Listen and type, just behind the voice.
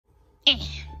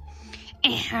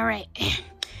All right.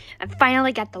 I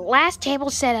finally got the last table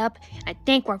set up. I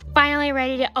think we're finally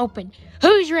ready to open.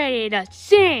 Who's ready to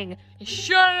sing?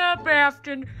 Shut up,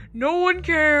 Afton. No one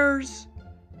cares.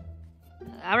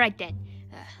 All right, then.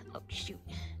 Oh, shoot.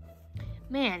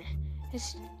 Man,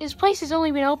 this place has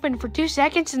only been open for 2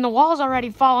 seconds and the wall's already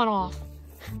fallen off.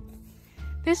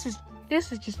 This is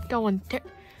just going...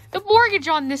 The mortgage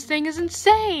on this thing is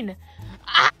insane.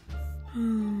 Ah!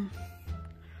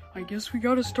 I guess we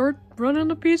gotta start running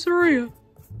the pizzeria.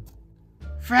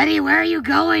 Freddy, where are you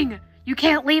going? You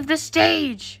can't leave the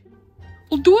stage.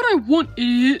 I'll do what I want,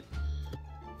 idiot.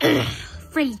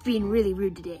 Freddy's being really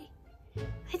rude today.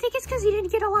 I think it's because he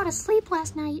didn't get a lot of sleep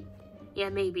last night. Yeah,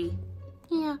 maybe.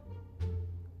 Yeah.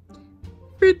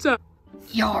 Pizza.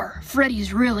 Yar,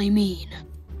 Freddy's really mean.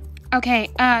 Okay,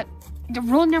 the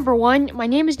rule number 1, my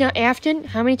name is not Afton.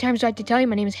 How many times do I have to tell you?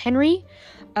 My name is Henry.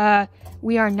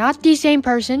 We are not the same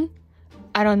person.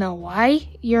 I don't know why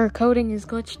your coding is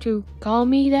glitched to call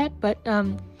me that, but,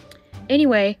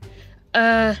 anyway,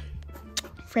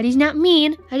 Freddy's not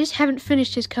mean. I just haven't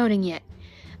finished his coding yet.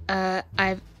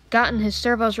 I've gotten his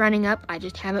servos running up. I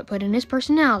just haven't put in his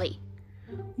personality.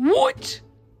 What?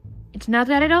 It's not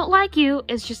that I don't like you.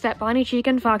 It's just that Bonnie, Chica,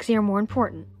 and Foxy are more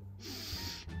important.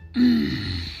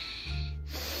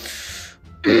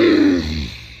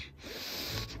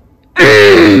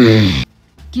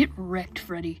 Get wrecked,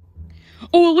 Freddy.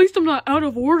 Oh, at least I'm not out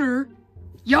of order.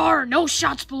 Yar, no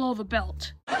shots below the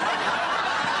belt.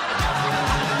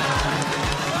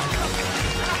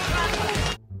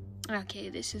 Okay,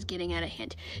 this is getting out of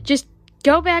hand. Just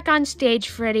go back on stage,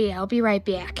 Freddy. I'll be right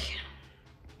back.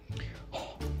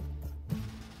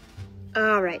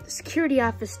 Alright, the security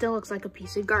office still looks like a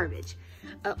piece of garbage.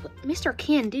 Mr.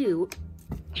 Can-Do,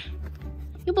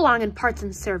 you belong in parts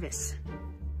and service.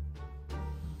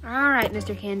 Alright,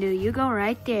 Mr. Can-Do, you go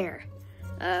right there.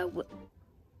 I've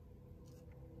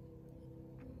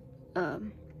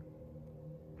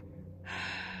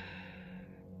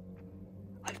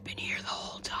been here the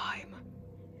whole time.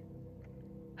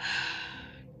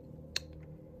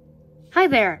 Hi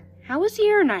there. How was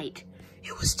your night?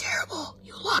 It was terrible.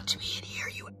 You locked me in here,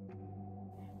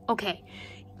 Okay.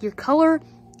 Your color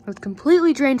was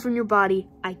completely drained from your body.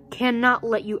 I cannot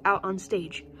let you out on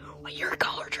stage. Well, your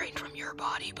color drained from your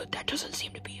body, but that doesn't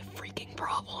seem to be a freaking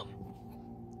problem.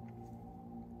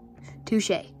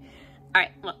 Touche.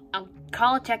 Alright, look, I'll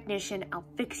call a technician, I'll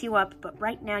fix you up, but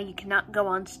right now you cannot go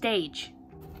on stage.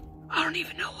 I don't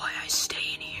even know why I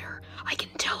stay in here. I can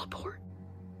teleport.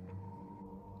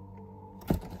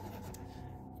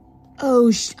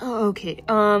 Oh, okay.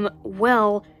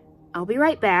 Well, I'll be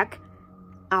right back.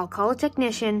 I'll call a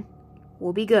technician.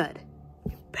 We'll be good.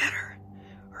 You better,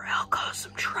 or I'll cause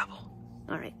some trouble.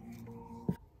 Alright.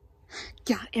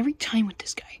 Yeah, every time with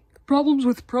this guy. Problems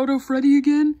with Proto Freddy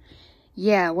again?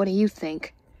 Yeah, what do you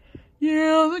think?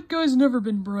 Yeah, that guy's never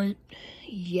been bright.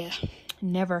 Yeah,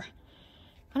 never.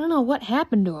 I don't know what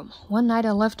happened to him. One night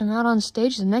I left him out on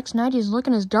stage, the next night he's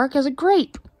looking as dark as a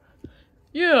grape.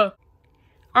 Yeah.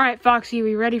 Alright, Foxy,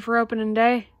 we ready for opening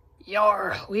day?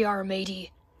 Yar, we are,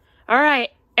 matey. Alright,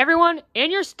 everyone,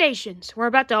 in your stations. We're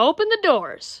about to open the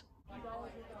doors.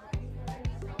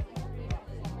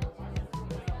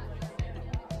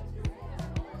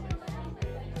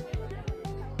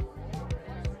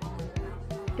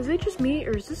 Is it just me,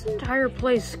 or is this entire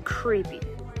place creepy?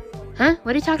 Huh?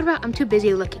 What are you talking about? I'm too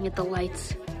busy looking at the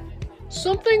lights.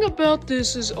 Something about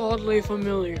this is oddly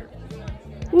familiar.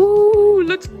 Ooh,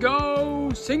 let's go!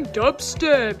 Sing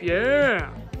dubstep, yeah!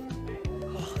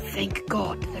 Oh, thank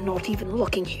God, they're not even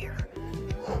looking here.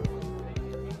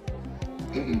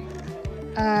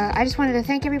 I just wanted to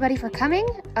thank everybody for coming.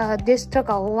 This took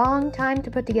a long time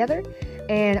to put together,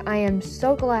 and I am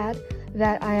so glad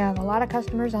that I have a lot of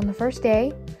customers on the first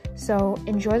day, so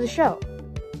enjoy the show.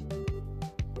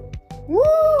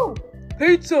 Woo!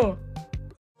 Pizza!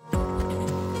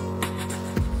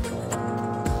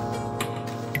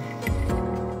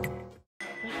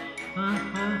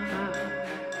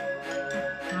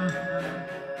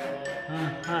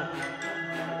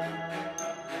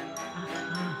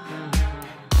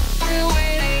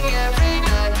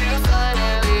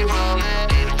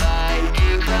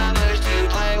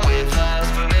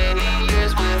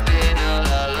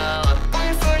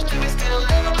 First, we still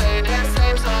never played that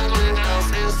same song with no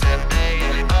sense.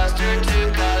 They bust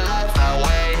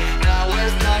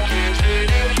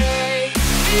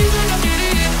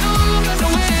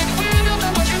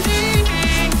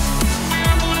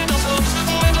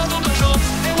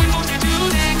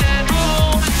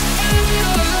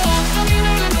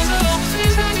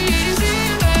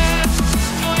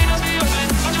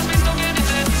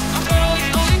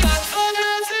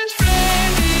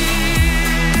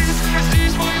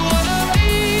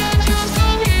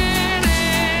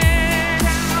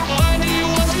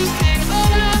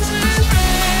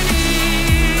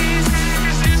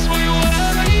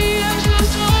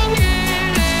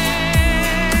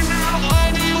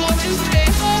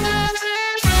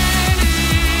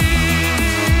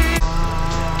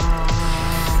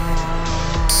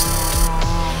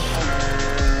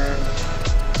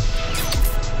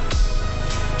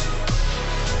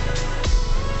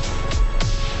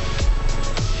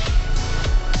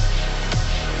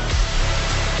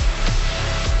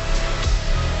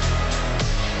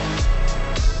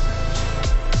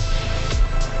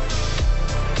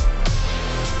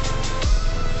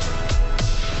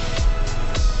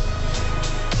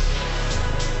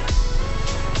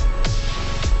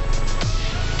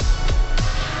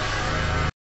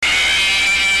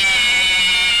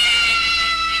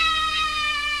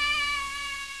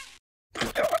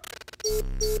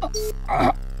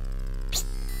Freddy,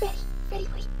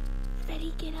 wait.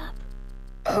 Freddy, get up.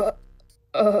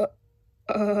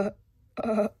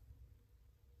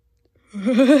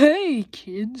 Hey,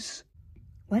 kids.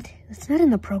 What? That's not in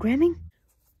the programming?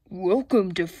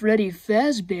 Welcome to Freddy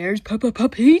Fazbear's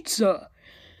Pizza.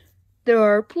 There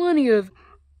are plenty of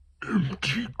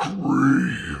empty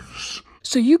graves,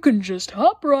 so you can just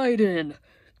hop right in.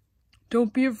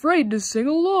 Don't be afraid to sing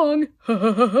along.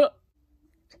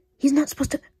 He's not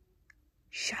supposed to...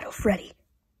 Shadow Freddy.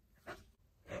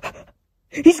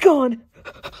 He's gone.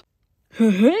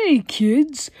 Hey,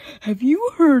 kids. Have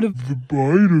you heard of the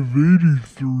Bite of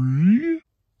 83?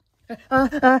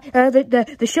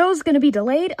 The show's gonna be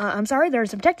delayed. I'm sorry, there are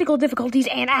some technical difficulties,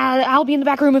 and I'll be in the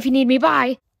back room if you need me.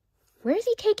 Bye. Where's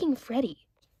he taking Freddy?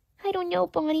 I don't know,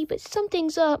 Bonnie, but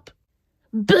something's up.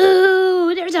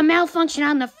 Boo! There's a malfunction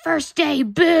on the first day.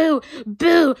 Boo!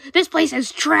 Boo! This place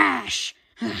is trash.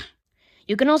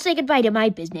 You can all say goodbye to my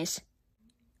business.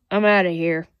 I'm out of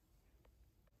here.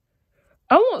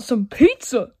 I want some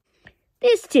pizza.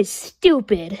 This is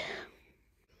stupid.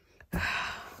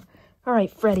 All right,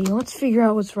 Freddy, let's figure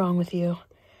out what's wrong with you.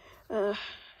 I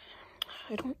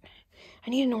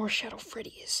need to know where Shadow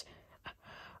Freddy is.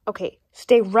 Okay,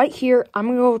 stay right here. I'm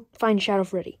gonna go find Shadow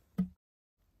Freddy.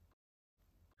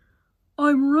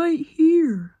 I'm right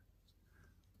here.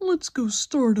 Let's go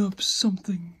start up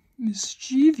something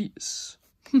mischievous.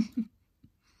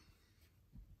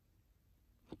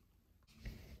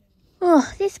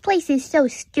 Oh, this place is so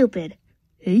stupid.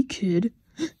 Hey, kid.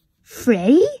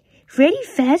 Freddy? Freddy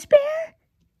Fazbear?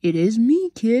 It is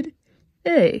me, kid.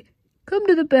 Hey, come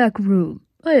to the back room.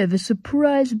 I have a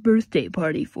surprise birthday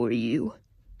party for you.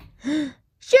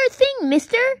 Sure thing,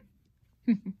 mister.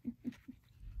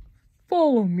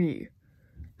 Follow me.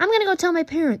 I'm gonna go tell my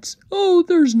parents. Oh,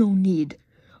 there's no need.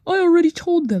 I already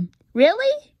told them.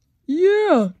 Really?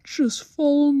 Yeah, just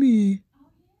follow me.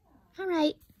 All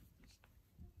right.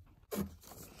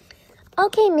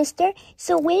 Okay, mister.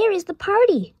 So where is the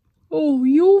party? Oh,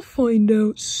 you'll find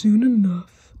out soon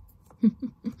enough.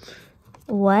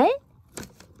 What?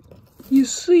 You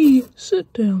see,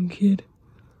 sit down, kid.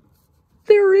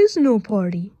 There is no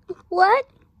party. What?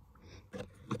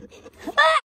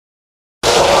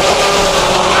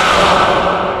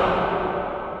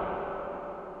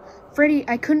 Freddy,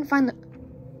 I couldn't find the...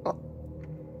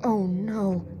 Oh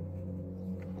no.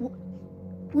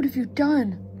 What have you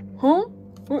done? Huh?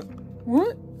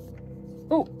 What?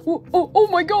 Oh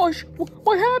my gosh!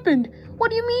 What happened? What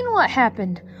do you mean, what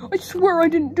happened? I swear I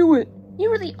didn't do it.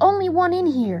 You were the only one in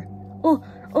here.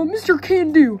 Mr.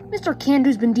 Can-Do. Mr.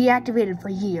 Can-Do's been deactivated for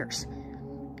years.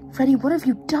 Freddy, what have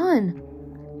you done?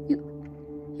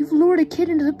 You've lured a kid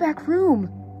into the back room.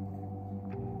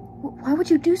 Why would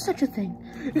you do such a thing?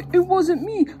 It wasn't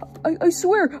me. I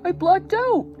swear, I blacked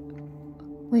out.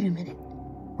 Wait a minute.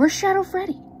 Where's Shadow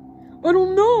Freddy? I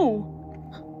don't know.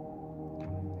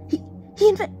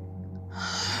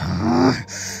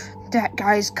 That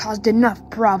guy's caused enough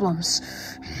problems.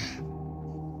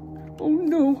 Oh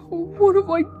no, what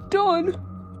have I done?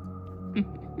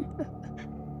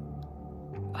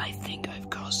 I think I've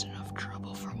caused enough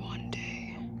trouble for one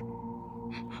day.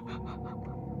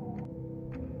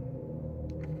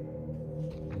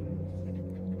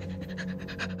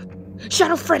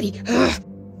 Shadow Freddy!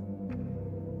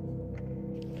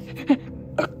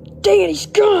 Dang it, he's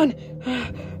gone!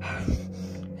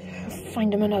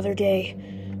 Find him another day.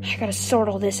 I gotta sort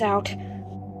all this out.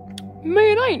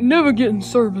 Man, I ain't never getting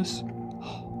service.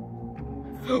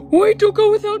 Wait, don't go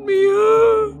without me.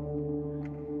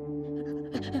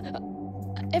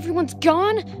 Everyone's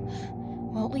gone?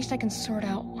 Well, at least I can sort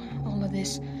out all of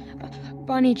this.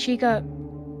 Bonnie, Chica,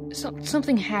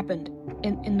 something happened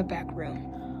in the back room.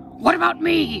 What about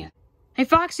me? Hey,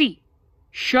 Foxy,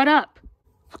 shut up.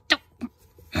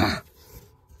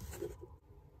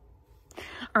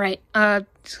 All right,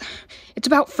 it's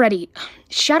about Freddy.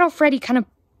 Shadow Freddy kind of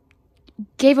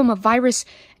gave him a virus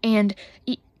and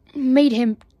made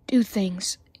him do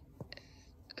things.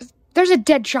 There's a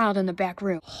dead child in the back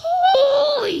room.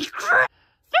 Holy crap!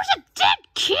 There's a dead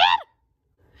kid?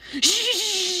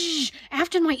 Shh!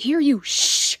 Afton might hear you.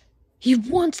 Shh! He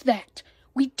wants that.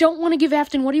 We don't want to give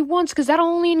Afton what he wants because that'll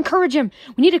only encourage him.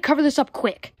 We need to cover this up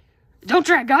quick. Don't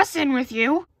drag us in with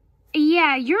you.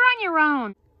 Yeah, you're on your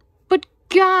own. But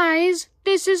guys,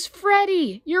 this is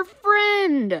Freddy, your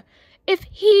friend. If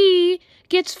he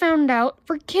gets found out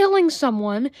for killing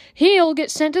someone, he'll get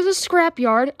sent to the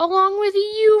scrapyard along with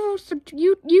you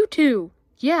two.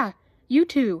 Yeah, you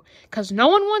two. 'Cause no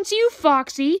one wants you,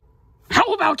 Foxy.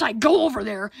 How about I go over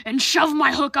there and shove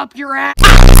my hook up your ass?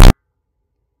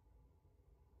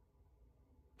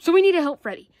 So we need to help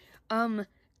Freddy.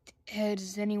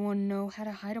 Does anyone know how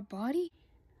to hide a body?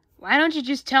 Why don't you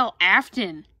just tell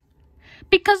Afton?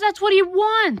 Because that's what he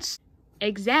wants!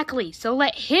 Exactly, so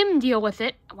let him deal with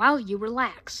it while you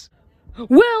relax.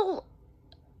 Well...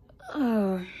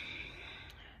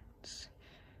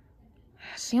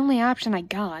 it's the only option I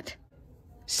got.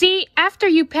 See, after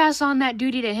you pass on that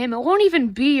duty to him, it won't even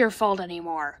be your fault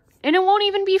anymore. And it won't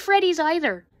even be Freddy's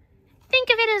either. Think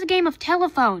of it as a game of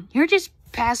telephone. You're just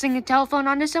passing the telephone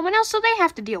on to someone else, so they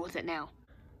have to deal with it now.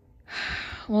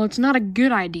 Well, it's not a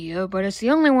good idea, but it's the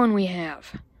only one we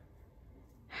have.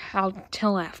 I'll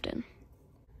tell Afton.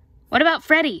 What about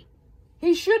Freddy?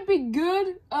 He should be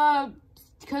good,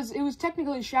 because it was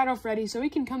technically Shadow Freddy, so he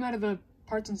can come out of the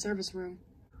parts and service room.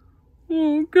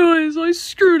 Oh, guys, I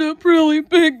screwed up really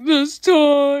big this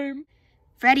time.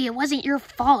 Freddy, it wasn't your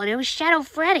fault. It was Shadow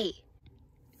Freddy.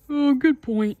 Oh, good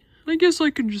point. I guess I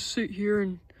can just sit here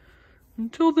and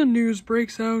until the news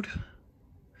breaks out.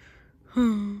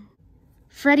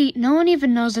 Freddy, no one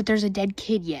even knows that there's a dead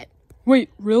kid yet. Wait,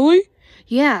 really?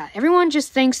 Yeah, everyone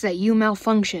just thinks that you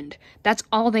malfunctioned. That's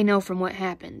all they know from what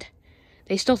happened.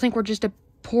 They still think we're just a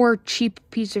poor, cheap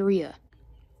pizzeria.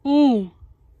 Oh,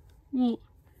 well,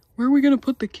 where are we gonna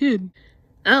put the kid?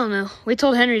 I don't know. We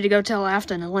told Henry to go tell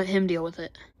Afton and let him deal with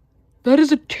it. That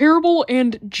is a terrible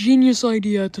and genius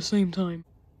idea at the same time.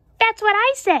 That's what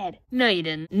I said. No, you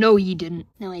didn't. No, you didn't.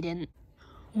 No, I didn't.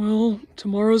 Well,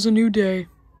 tomorrow's a new day.